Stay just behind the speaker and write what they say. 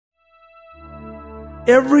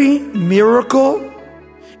Every miracle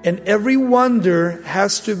and every wonder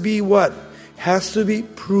has to be what? Has to be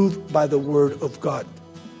proved by the Word of God.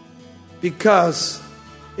 Because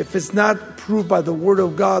if it's not proved by the Word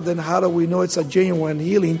of God, then how do we know it's a genuine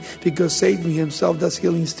healing? Because Satan himself does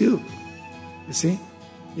healings too. You see?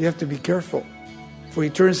 You have to be careful. For he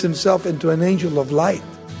turns himself into an angel of light.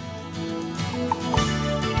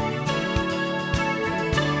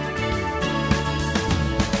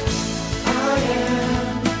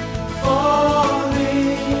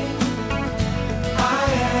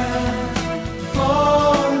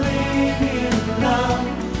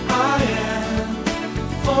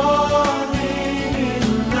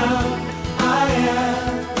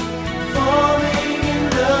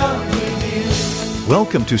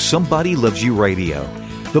 Welcome to Somebody Loves You Radio,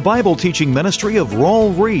 the Bible teaching ministry of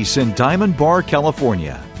Raul Ries in Diamond Bar,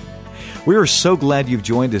 California. We are so glad you've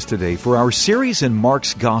joined us today for our series in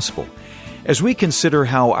Mark's Gospel, as we consider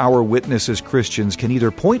how our witness as Christians can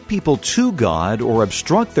either point people to God or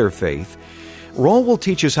obstruct their faith. Raul will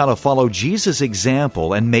teach us how to follow Jesus'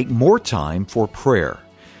 example and make more time for prayer.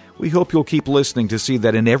 We hope you'll keep listening to see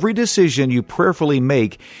that in every decision you prayerfully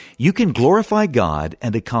make, you can glorify God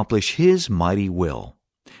and accomplish His mighty will.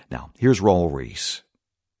 Now, here's Raul Ries.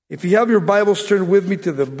 If you have your Bibles, turn with me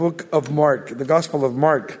to the book of Mark, the Gospel of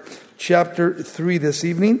Mark, chapter 3 this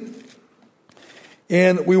evening.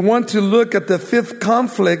 And we want to look at the fifth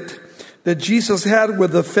conflict that Jesus had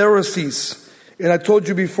with the Pharisees. And I told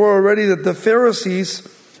you before already that the Pharisees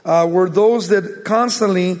were those that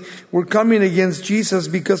constantly were coming against Jesus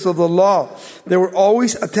because of the law. They were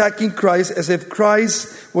always attacking Christ as if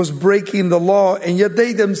Christ was breaking the law, and yet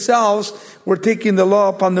they themselves were taking the law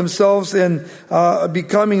upon themselves and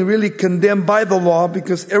becoming really condemned by the law,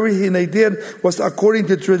 because everything they did was according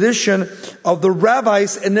to tradition of the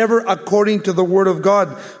rabbis and never according to the Word of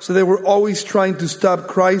God. So they were always trying to stop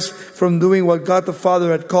Christ from doing what God the Father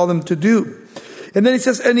had called him to do. And then he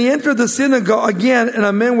says, and he entered the synagogue again, and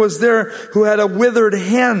a man was there who had a withered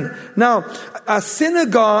hand. Now, a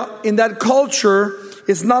synagogue in that culture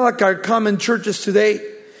is not like our common churches today.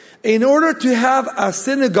 In order to have a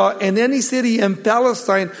synagogue in any city in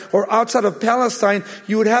Palestine or outside of Palestine,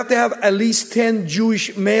 you would have to have at least 10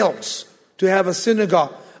 Jewish males to have a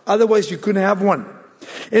synagogue. Otherwise, you couldn't have one.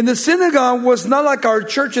 And the synagogue was not like our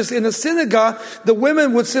churches. In a synagogue, the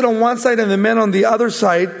women would sit on one side and the men on the other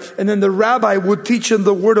side, and then the rabbi would teach them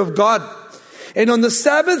the Word of God. And on the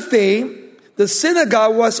Sabbath day, the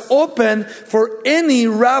synagogue was open for any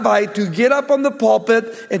rabbi to get up on the pulpit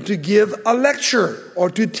and to give a lecture or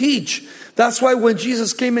to teach. That's why when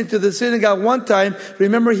Jesus came into the synagogue one time,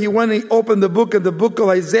 remember he went and he opened the book of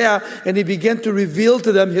Isaiah, and he began to reveal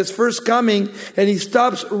to them his first coming, and he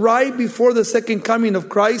stops right before the second coming of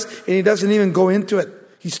Christ, and he doesn't even go into it.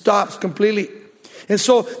 He stops completely. And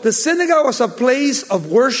so the synagogue was a place of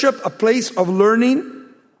worship, a place of learning.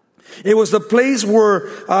 It was the place where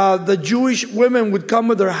the Jewish women would come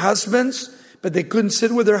with their husbands, but they couldn't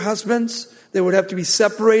sit with their husbands. They would have to be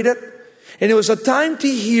separated. And it was a time to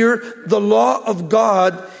hear the law of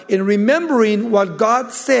God in remembering what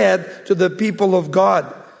God said to the people of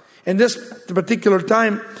God. And this particular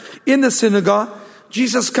time in the synagogue,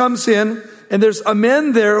 Jesus comes in, and there's a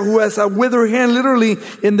man there who has a withered hand. Literally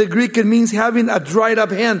in the Greek, it means having a dried up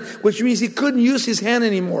hand, which means he couldn't use his hand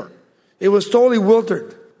anymore. It was totally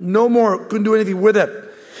wilted. No more, couldn't do anything with it.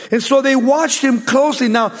 And so they watched him closely.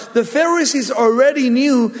 Now, the Pharisees already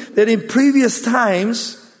knew that in previous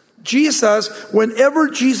times, Jesus, whenever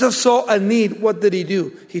Jesus saw a need, what did he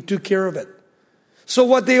do? He took care of it. So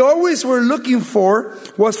what they always were looking for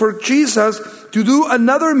was for Jesus to do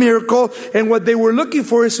another miracle. And what they were looking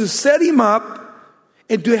for is to set him up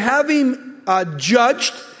and to have him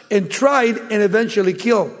judged and tried and eventually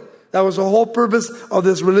killed. That was the whole purpose of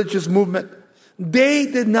this religious movement. They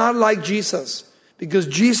did not like Jesus because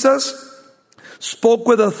Jesus spoke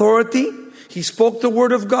with authority. He spoke the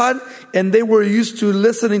Word of God, and they were used to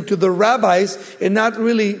listening to the rabbis and not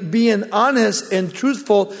really being honest and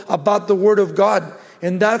truthful about the Word of God.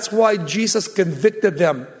 And that's why Jesus convicted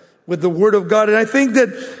them with the Word of God. And I think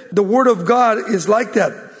that the Word of God is like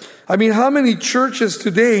that. I mean, how many churches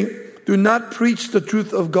today do not preach the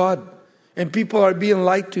truth of God, and people are being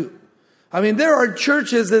lied to? I mean, there are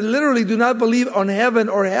churches that literally do not believe on heaven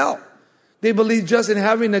or hell. They believe just in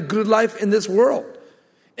having a good life in this world.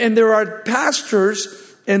 And there are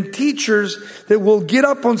pastors and teachers that will get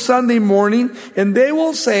up on Sunday morning and they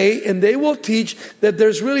will say and they will teach that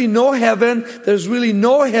there's really no heaven, there's really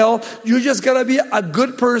no hell. You just got to be a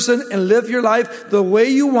good person and live your life the way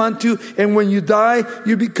you want to. And when you die,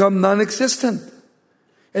 you become non-existent.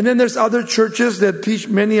 And then there's other churches that teach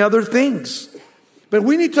many other things. But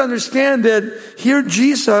we need to understand that here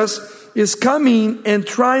Jesus is coming and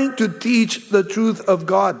trying to teach the truth of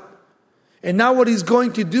God. And now what he's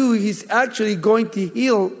going to do, he's actually going to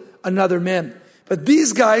heal another man. But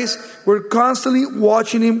these guys were constantly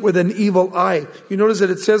watching him with an evil eye. You notice that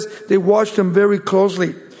it says they watched him very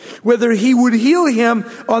closely. Whether he would heal him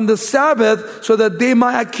on the Sabbath so that they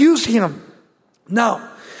might accuse him. Now,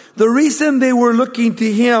 the reason they were looking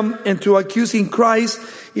to him and to accusing Christ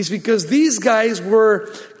is because these guys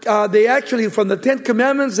were, they actually, from the 10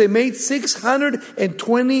 Commandments, they made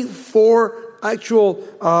 624 actual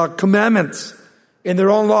commandments in their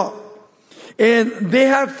own law. And they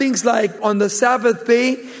had things like on the Sabbath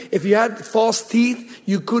day, if you had false teeth,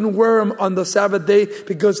 you couldn't wear them on the Sabbath day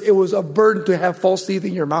because it was a burden to have false teeth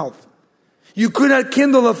in your mouth. You could not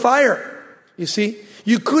kindle a fire, you see.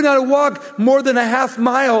 You could not walk more than a half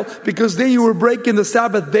mile because then you were breaking the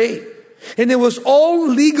Sabbath day. And it was all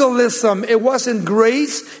legalism. It wasn't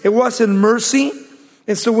grace. It wasn't mercy.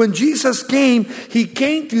 And so when Jesus came, he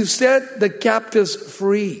came to set the captives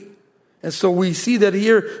free. And so we see that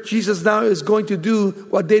here, Jesus now is going to do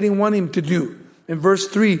what they didn't want him to do. In verse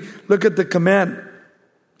 3, look at the command.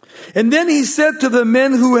 And then he said to the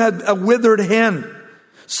men who had a withered hand,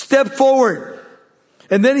 step forward.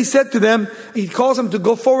 And then he said to them, he calls them to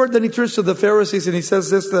go forward. Then he turns to the Pharisees and he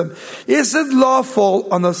says this to them. Is it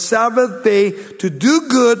lawful on the Sabbath day to do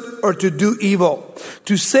good or to do evil?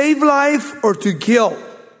 To save life or to kill?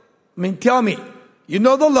 I mean, tell me. You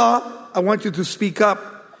know the law. I want you to speak up.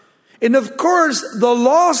 And of course, the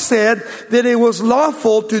law said that it was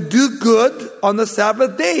lawful to do good on the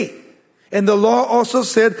Sabbath day. And the law also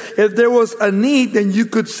said if there was a need, then you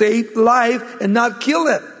could save life and not kill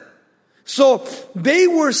it. So they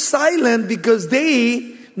were silent because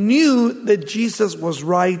they knew that Jesus was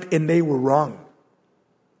right and they were wrong.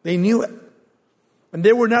 They knew it. And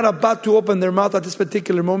they were not about to open their mouth at this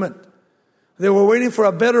particular moment. They were waiting for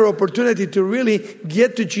a better opportunity to really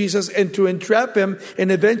get to Jesus and to entrap him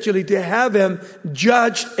and eventually to have him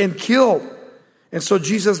judged and killed. And so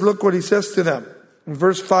Jesus, look what he says to them in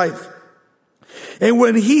verse 5. And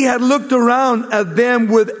when he had looked around at them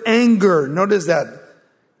with anger, notice that.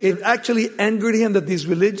 It actually angered him that these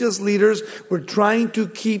religious leaders were trying to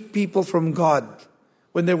keep people from God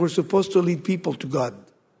when they were supposed to lead people to God.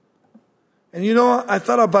 And you know, I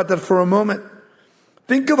thought about that for a moment.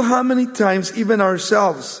 Think of how many times, even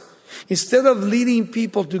ourselves, instead of leading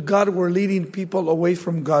people to God, we're leading people away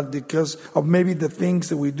from God because of maybe the things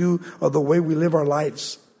that we do or the way we live our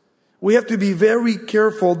lives. We have to be very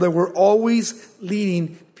careful that we're always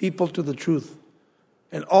leading people to the truth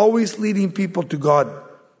and always leading people to God.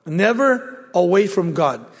 Never away from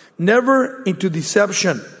God. Never into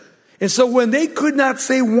deception. And so when they could not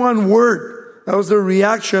say one word, that was their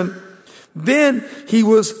reaction. Then he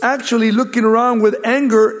was actually looking around with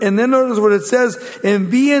anger. And then notice what it says. And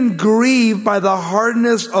being grieved by the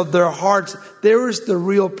hardness of their hearts. There is the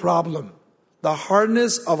real problem. The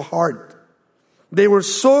hardness of heart. They were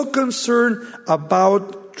so concerned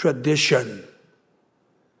about tradition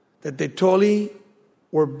that they totally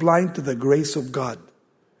were blind to the grace of God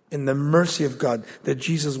and the mercy of God that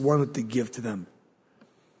Jesus wanted to give to them.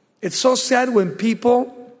 It's so sad when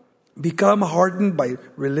people become hardened by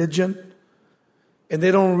religion and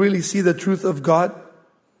they don't really see the truth of God.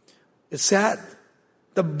 It's sad.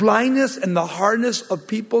 The blindness and the hardness of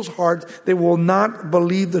people's hearts, they will not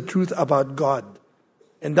believe the truth about God.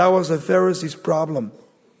 And that was the Pharisees' problem.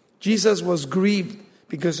 Jesus was grieved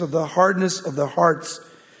because of the hardness of their hearts.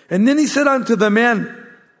 And then he said unto the man,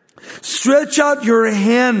 stretch out your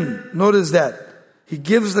hand. Notice that. He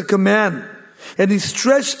gives the command. And he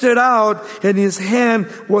stretched it out, and his hand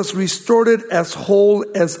was restored as whole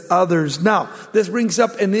as others. Now, this brings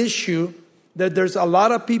up an issue that there's a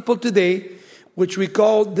lot of people today which we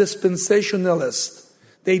call dispensationalists.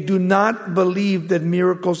 They do not believe that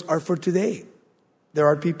miracles are for today. There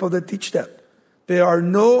are people that teach that. There are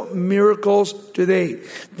no miracles today.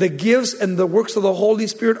 The gifts and the works of the Holy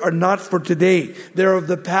Spirit are not for today. They're of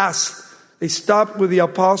the past. They stopped with the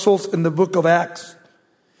apostles in the book of Acts.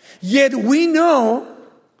 Yet we know,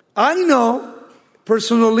 I know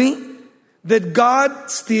personally, that God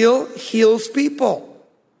still heals people.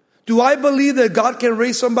 Do I believe that God can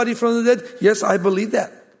raise somebody from the dead? Yes, I believe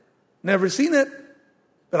that. Never seen it,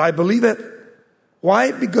 but I believe it.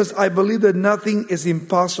 Why? Because I believe that nothing is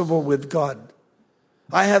impossible with God.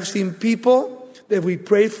 I have seen people that we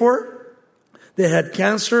prayed for, they had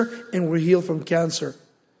cancer and were healed from cancer.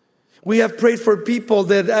 We have prayed for people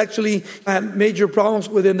that actually had major problems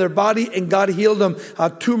within their body and God healed them.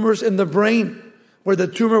 Tumors in the brain, where the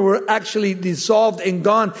tumor were actually dissolved and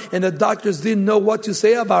gone and the doctors didn't know what to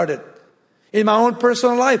say about it. In my own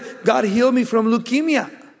personal life, God healed me from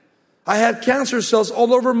leukemia. I had cancer cells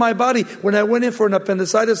all over my body when I went in for an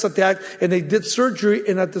appendicitis attack, and they did surgery,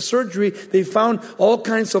 and at the surgery they found all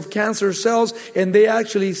kinds of cancer cells, and they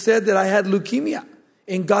actually said that I had leukemia,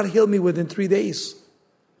 and God healed me within 3 days.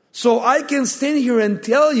 So I can stand here and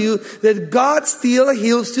tell you that God still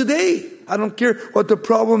heals today. I don't care what the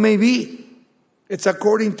problem may be. It's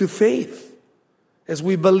according to faith, as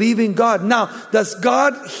we believe in God. Now, does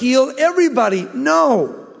God heal everybody?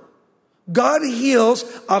 No. God heals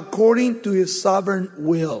according to His sovereign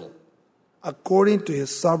will. According to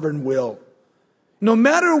His sovereign will. No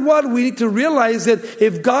matter what, we need to realize that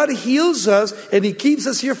if God heals us and He keeps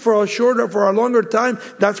us here for a shorter, for a longer time,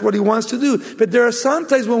 that's what He wants to do. But there are some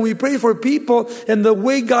times when we pray for people, and the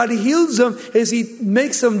way God heals them is He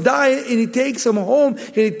makes them die, and He takes them home,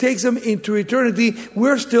 and He takes them into eternity.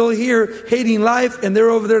 We're still here hating life, and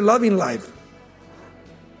they're over there loving life.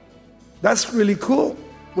 That's really cool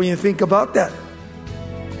when you think about that.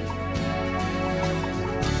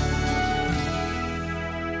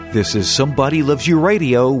 This is Somebody Loves You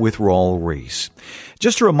Radio with Raul Ries.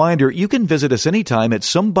 Just a reminder, you can visit us anytime at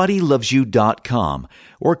somebodylovesyou.com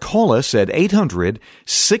or call us at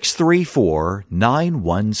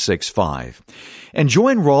 800-634-9165. And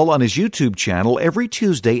join Raul on his YouTube channel every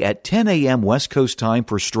Tuesday at 10 a.m. West Coast time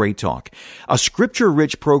for Straight Talk, a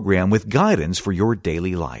scripture-rich program with guidance for your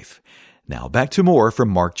daily life. Now back to more from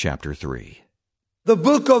Mark chapter 3. The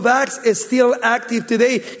book of Acts is still active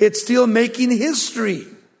today. It's still making history.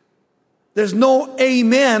 There's no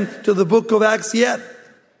amen to the book of Acts yet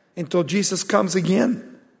until Jesus comes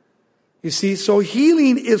again. You see, so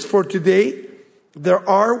healing is for today. There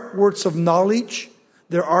are words of knowledge.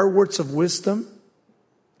 There are words of wisdom.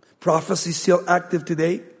 Prophecy is still active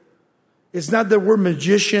today. It's not that we're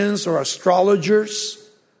magicians or astrologers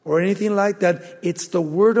or anything like that. It's the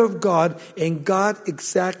Word of God, and God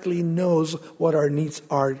exactly knows what our needs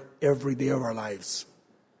are every day of our lives.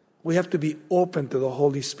 We have to be open to the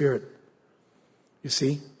Holy Spirit. You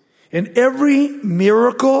see? And every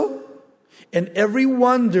miracle and every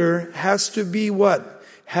wonder has to be what?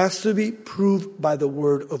 Has to be proved by the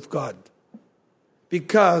Word of God.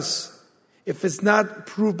 Because if it's not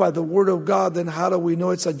proved by the Word of God, then how do we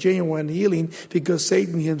know it's a genuine healing? Because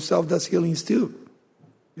Satan himself does healings too.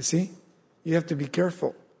 You see? You have to be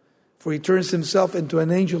careful. For he turns himself into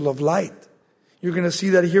an angel of light. You're going to see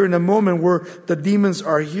that here in a moment, where the demons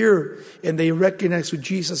are here and they recognize who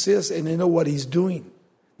Jesus is and they know what He's doing.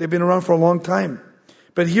 They've been around for a long time.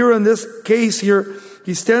 But here in this case here,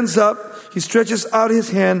 he stands up, he stretches out his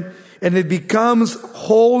hand, and it becomes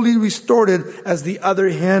wholly restored as the other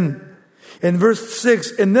hand. In verse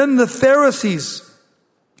 6, and then the Pharisees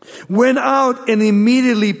went out and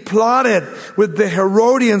immediately plotted with the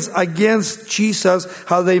Herodians against Jesus,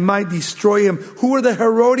 how they might destroy Him. Who were the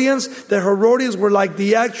Herodians? The Herodians were like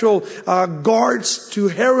the actual guards to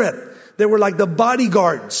Herod. They were like the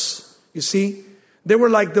bodyguards, you see. They were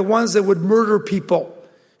like the ones that would murder people.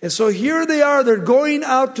 And so here they are, they're going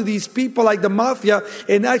out to these people like the mafia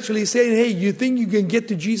and actually saying, hey, you think you can get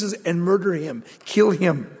to Jesus and murder Him, kill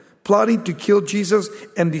Him, plotting to kill Jesus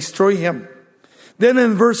and destroy Him. Then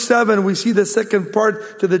in verse 7, we see the second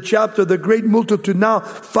part to the chapter. The great multitude now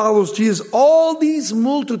follows Jesus. All these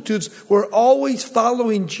multitudes were always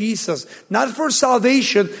following Jesus, not for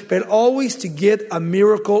salvation, but always to get a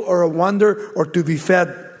miracle or a wonder or to be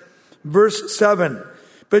fed. Verse 7,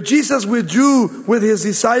 but Jesus withdrew with His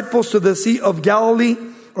disciples to the Sea of Galilee,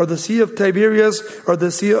 or the Sea of Tiberias, or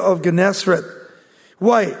the Sea of Gennesaret.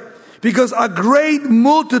 Why? Because a great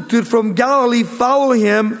multitude from Galilee followed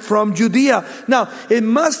Him from Judea. Now, it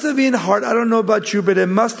must have been hard. I don't know about you, but it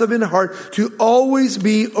must have been hard to always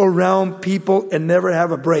be around people and never have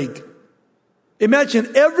a break. Imagine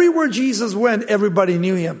everywhere Jesus went, everybody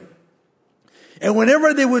knew Him. And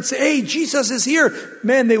whenever they would say, hey, Jesus is here,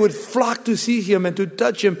 man, they would flock to see Him and to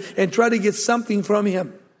touch Him and try to get something from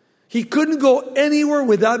Him. He couldn't go anywhere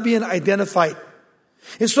without being identified.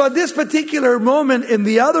 And so at this particular moment in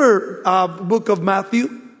the other book of Matthew,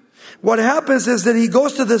 what happens is that He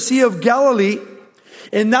goes to the Sea of Galilee,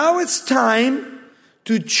 and now it's time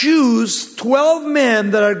to choose 12 men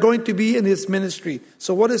that are going to be in His ministry.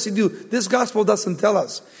 So what does He do? This gospel doesn't tell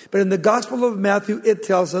us. But in the Gospel of Matthew, it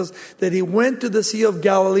tells us that He went to the Sea of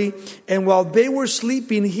Galilee, and while they were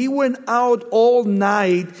sleeping, He went out all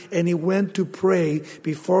night and He went to pray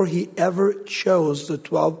before He ever chose the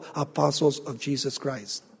 12 apostles of Jesus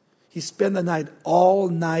Christ. He spent the night, all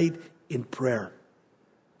night in prayer.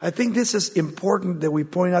 I think this is important that we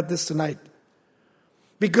point out this tonight.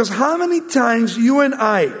 Because how many times you and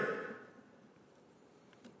I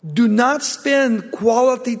do not spend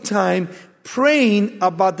quality time praying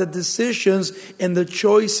about the decisions and the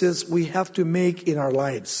choices we have to make in our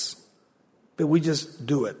lives. But we just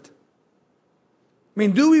do it. I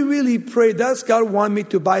mean, do we really pray, does God want me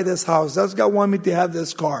to buy this house? Does God want me to have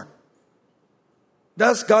this car?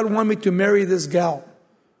 Does God want me to marry this gal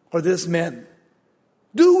or this man?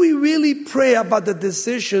 Do we really pray about the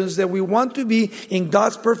decisions that we want to be in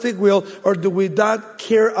God's perfect will, or do we not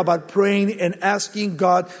care about praying and asking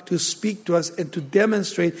God to speak to us and to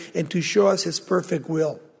demonstrate and to show us His perfect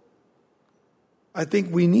will? I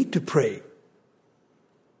think we need to pray.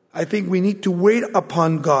 I think we need to wait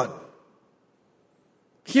upon God.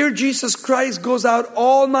 Here Jesus Christ goes out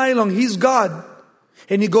all night long. He's God.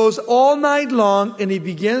 And He goes all night long and He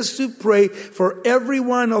begins to pray for every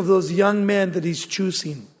one of those young men that He's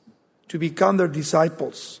choosing to become their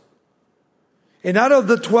disciples. And out of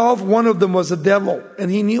the 12, one of them was a devil, and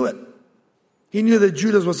He knew it. He knew that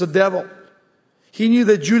Judas was a devil. He knew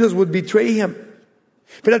that Judas would betray Him.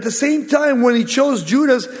 But at the same time, when He chose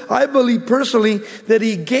Judas, I believe personally that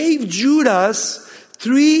He gave Judas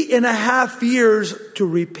 3.5 years to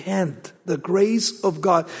repent. The grace of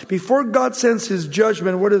God. Before God sends His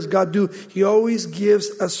judgment, what does God do? He always gives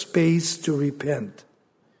a space to repent.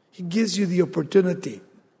 He gives you the opportunity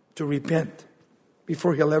to repent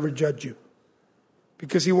before He'll ever judge you.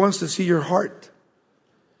 Because He wants to see your heart.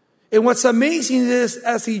 And what's amazing is,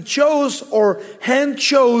 as He chose or hand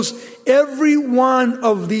chose every one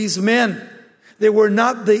of these men, they were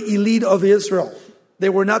not the elite of Israel. They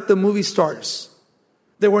were not the movie stars.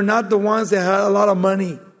 They were not the ones that had a lot of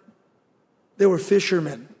money. They were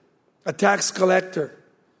fishermen, a tax collector.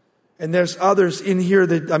 And there's others in here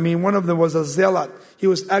one of them was a zealot. He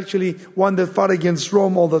was actually one that fought against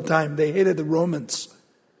Rome all the time. They hated the Romans.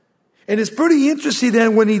 And it's pretty interesting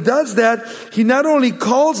then when He does that, He not only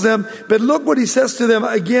calls them, but look what He says to them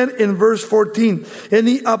again in verse 14. And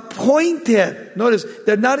He appointed, notice,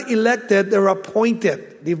 they're not elected, they're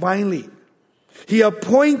appointed divinely. He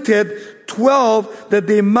appointed 12 that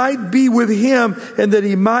they might be with Him and that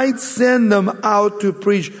He might send them out to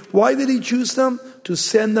preach. Why did He choose them? To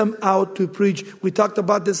send them out to preach. We talked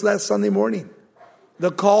about this last Sunday morning.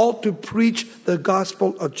 The call to preach the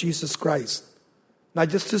gospel of Jesus Christ. Not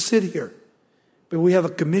just to sit here, but we have a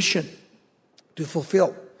commission to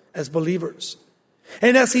fulfill as believers.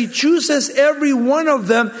 And as He chooses every one of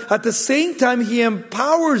them, at the same time He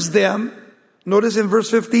empowers them. Notice in verse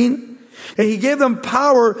 15. And He gave them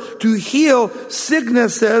power to heal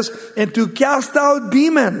sicknesses and to cast out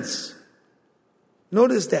demons.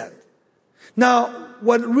 Notice that. Now,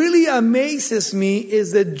 what really amazes me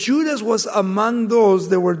is that Judas was among those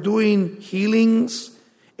that were doing healings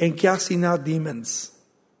and casting out demons.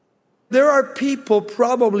 There are people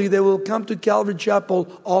probably that will come to Calvary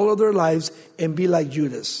Chapel all of their lives and be like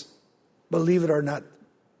Judas. Believe it or not.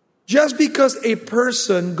 Just because a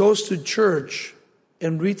person goes to church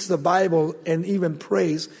and reads the Bible and even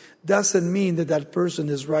prays, doesn't mean that that person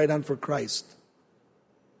is right on for Christ.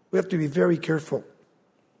 We have to be very careful.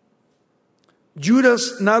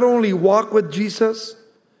 Judas not only walked with Jesus,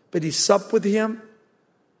 but he supped with Him.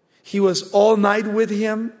 He was all night with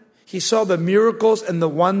Him. He saw the miracles and the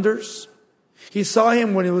wonders. He saw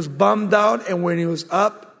Him when He was bummed out and when He was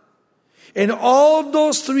up. And all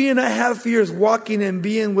those 3.5 years walking and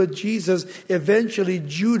being with Jesus, eventually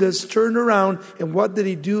Judas turned around, and what did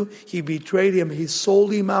he do? He betrayed Him. He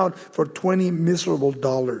sold Him out for $20 miserable.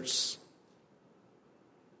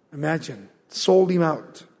 Imagine, sold Him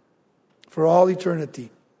out for all eternity.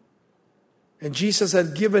 And Jesus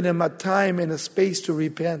had given him a time and a space to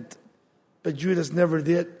repent, but Judas never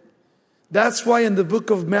did. That's why in the book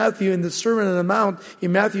of Matthew, in the Sermon on the Mount,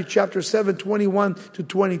 in Matthew chapter 7, 21 to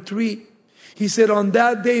 23, He said, on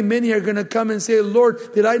that day, many are going to come and say, Lord,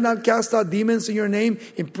 did I not cast out demons in your name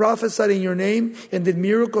and prophesied in your name and did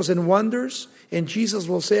miracles and wonders? And Jesus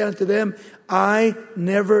will say unto them, I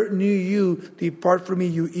never knew you. Depart from me,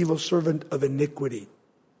 you evil servant of iniquity.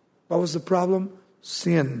 What was the problem?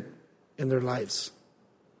 Sin in their lives.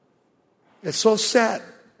 It's so sad.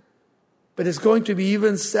 But it's going to be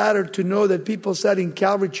even sadder to know that people sat in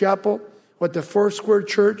Calvary Chapel, what the Foursquare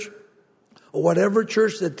Church, or whatever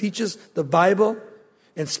church that teaches the Bible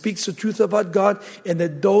and speaks the truth about God, and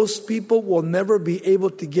that those people will never be able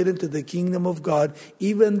to get into the kingdom of God,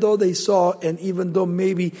 even though they saw and even though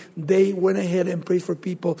maybe they went ahead and prayed for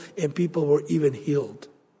people and people were even healed.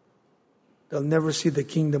 They'll never see the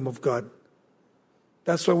kingdom of God.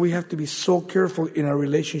 That's why we have to be so careful in our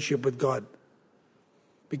relationship with God.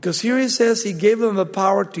 Because here He says He gave them the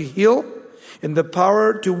power to heal and the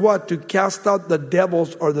power to what? To cast out the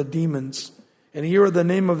devils or the demons. And here are the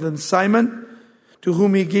name of them: Simon, to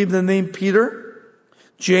whom He gave the name Peter,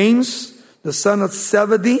 James, the son of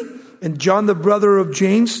Zebedee, and John the brother of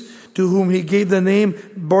James, to whom he gave the name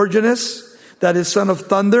Boanerges, that is, son of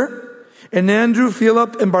thunder, and Andrew,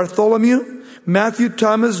 Philip, and Bartholomew, Matthew,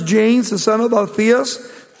 Thomas, James, the son of Alphaeus,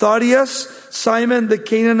 Thaddeus, Simon the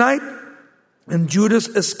Canaanite, and Judas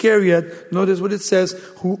Iscariot, notice what it says,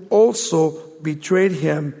 who also betrayed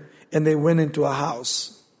him, and they went into a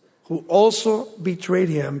house. Who also betrayed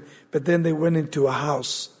him, but then they went into a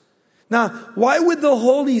house. Now, why would the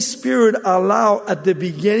Holy Spirit allow at the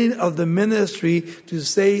beginning of the ministry to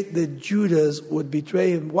say that Judas would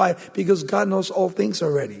betray him? Why? Because God knows all things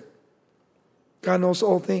already. God knows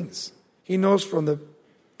all things. He knows from the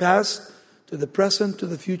past to the present to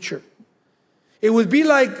the future. It would be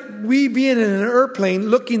like we being in an airplane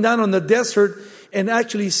looking down on the desert and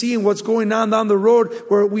actually seeing what's going on down the road,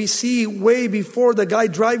 where we see way before the guy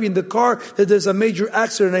driving the car that there's a major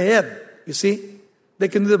accident ahead. You see? They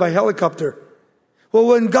can do that by helicopter. Well,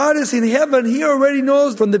 when God is in heaven, He already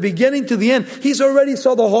knows from the beginning to the end. He's already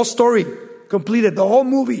saw the whole story completed, the whole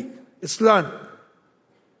movie. It's done.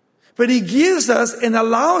 But He gives us and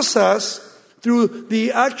allows us, through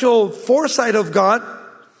the actual foresight of God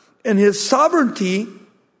and His sovereignty,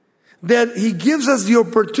 that He gives us the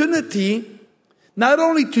opportunity not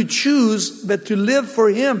only to choose, but to live for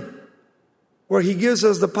Him, where He gives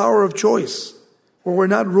us the power of choice, where we're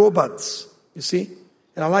not robots, you see?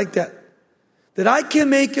 And I like that. That I can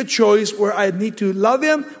make a choice where I need to love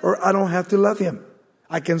Him or I don't have to love Him.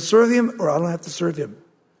 I can serve Him or I don't have to serve Him.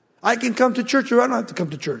 I can come to church or I don't have to come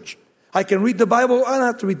to church. I can read the Bible or I don't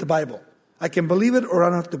have to read the Bible. I can believe it or I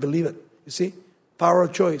don't have to believe it. You see? Power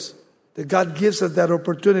of choice. That God gives us that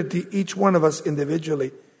opportunity, each one of us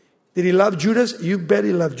individually. Did He love Judas? You bet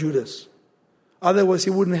He loved Judas. Otherwise, He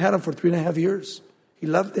wouldn't have had him for 3.5 years. He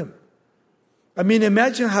loved him. I mean,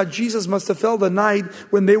 imagine how Jesus must have felt the night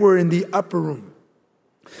when they were in the upper room.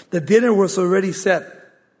 The dinner was already set.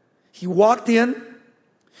 He walked in.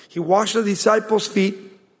 He washed the disciples' feet.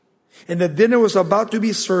 And the dinner was about to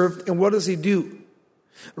be served. And what does He do?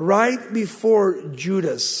 Right before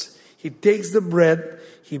Judas, He takes the bread.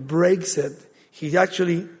 He breaks it. He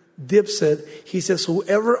actually dips it. He says,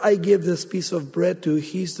 whoever I give this piece of bread to,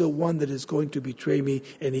 he's the one that is going to betray me.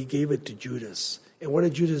 And He gave it to Judas. And what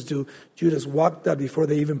did Judas do? Judas walked out before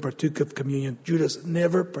they even partook of communion. Judas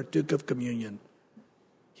never partook of communion.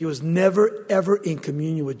 He was never, ever in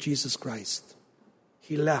communion with Jesus Christ.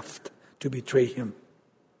 He left to betray Him.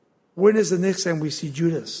 When is the next time we see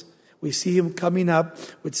Judas? We see him coming up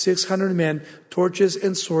with 600 men, torches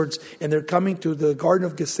and swords, and they're coming to the Garden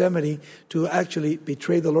of Gethsemane to actually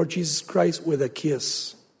betray the Lord Jesus Christ with a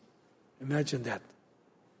kiss. Imagine that.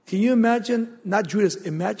 Can you imagine, not Judas,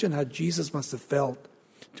 imagine how Jesus must have felt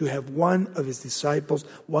to have one of His disciples,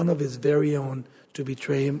 one of His very own, to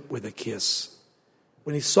betray Him with a kiss.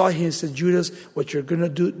 When He saw him, He said, Judas, what you're going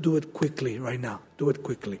to do it quickly right now. Do it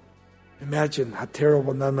quickly. Imagine how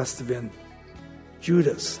terrible that must have been.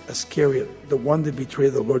 Judas Iscariot, the one that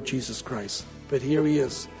betrayed the Lord Jesus Christ. But here he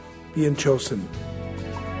is, being chosen.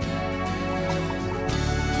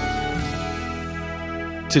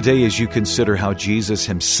 Today, as you consider how Jesus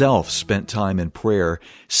Himself spent time in prayer,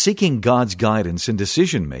 seeking God's guidance in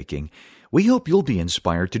decision-making, we hope you'll be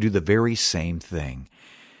inspired to do the very same thing.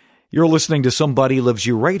 You're listening to Somebody Loves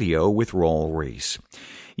You Radio with Raul Ries.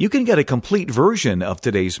 You can get a complete version of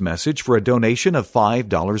today's message for a donation of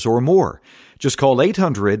 $5 or more. Just call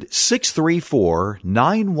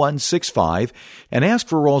 800-634-9165 and ask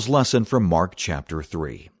for Raul's lesson from Mark chapter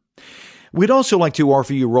 3. We'd also like to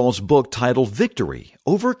offer you Raul's book titled Victory,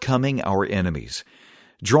 Overcoming Our Enemies.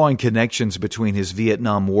 Drawing connections between his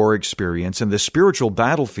Vietnam War experience and the spiritual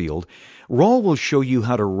battlefield, Raul will show you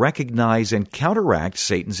how to recognize and counteract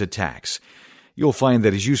Satan's attacks. You'll find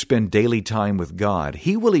that as you spend daily time with God,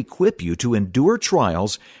 He will equip you to endure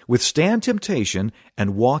trials, withstand temptation,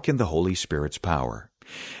 and walk in the Holy Spirit's power.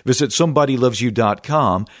 Visit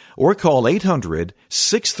SomebodyLovesYou.com or call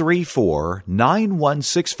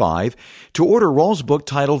 800-634-9165 to order Raul's book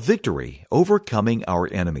titled Victory, Overcoming Our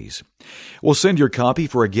Enemies. We'll send your copy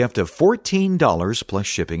for a gift of $14 plus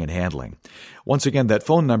shipping and handling. Once again, that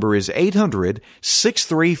phone number is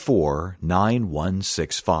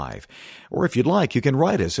 800-634-9165. Or if you'd like, you can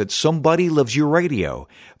write us at Somebody Loves You Radio,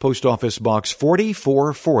 Post Office Box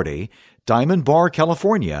 4440, Diamond Bar,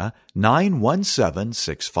 California,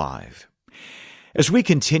 91765. As we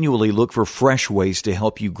continually look for fresh ways to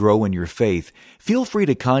help you grow in your faith, feel free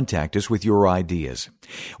to contact us with your ideas.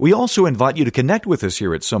 We also invite you to connect with us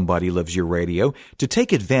here at Somebody Loves You Radio to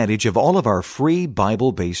take advantage of all of our free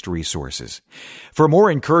Bible-based resources. For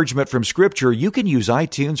more encouragement from Scripture, you can use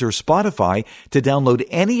iTunes or Spotify to download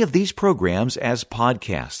any of these programs as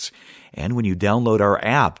podcasts. And when you download our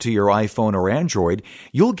app to your iPhone or Android,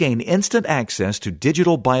 you'll gain instant access to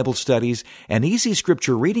digital Bible studies, an easy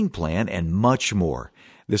scripture reading plan, and much more.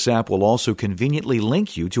 This app will also conveniently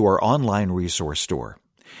link you to our online resource store.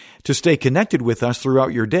 To stay connected with us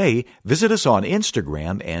throughout your day, visit us on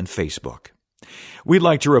Instagram and Facebook. We'd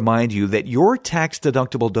like to remind you that your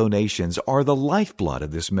tax-deductible donations are the lifeblood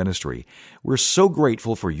of this ministry. We're so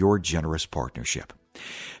grateful for your generous partnership.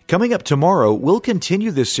 Coming up tomorrow, we'll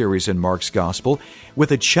continue this series in Mark's Gospel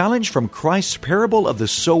with a challenge from Christ's parable of the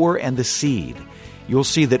sower and the seed. You'll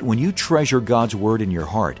see that when you treasure God's Word in your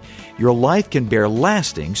heart, your life can bear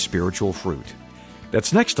lasting spiritual fruit.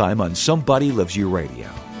 That's next time on Somebody Loves You Radio.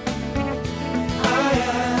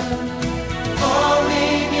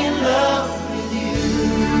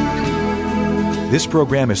 This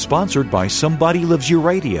program is sponsored by Somebody Loves You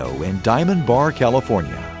Radio in Diamond Bar,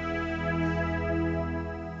 California.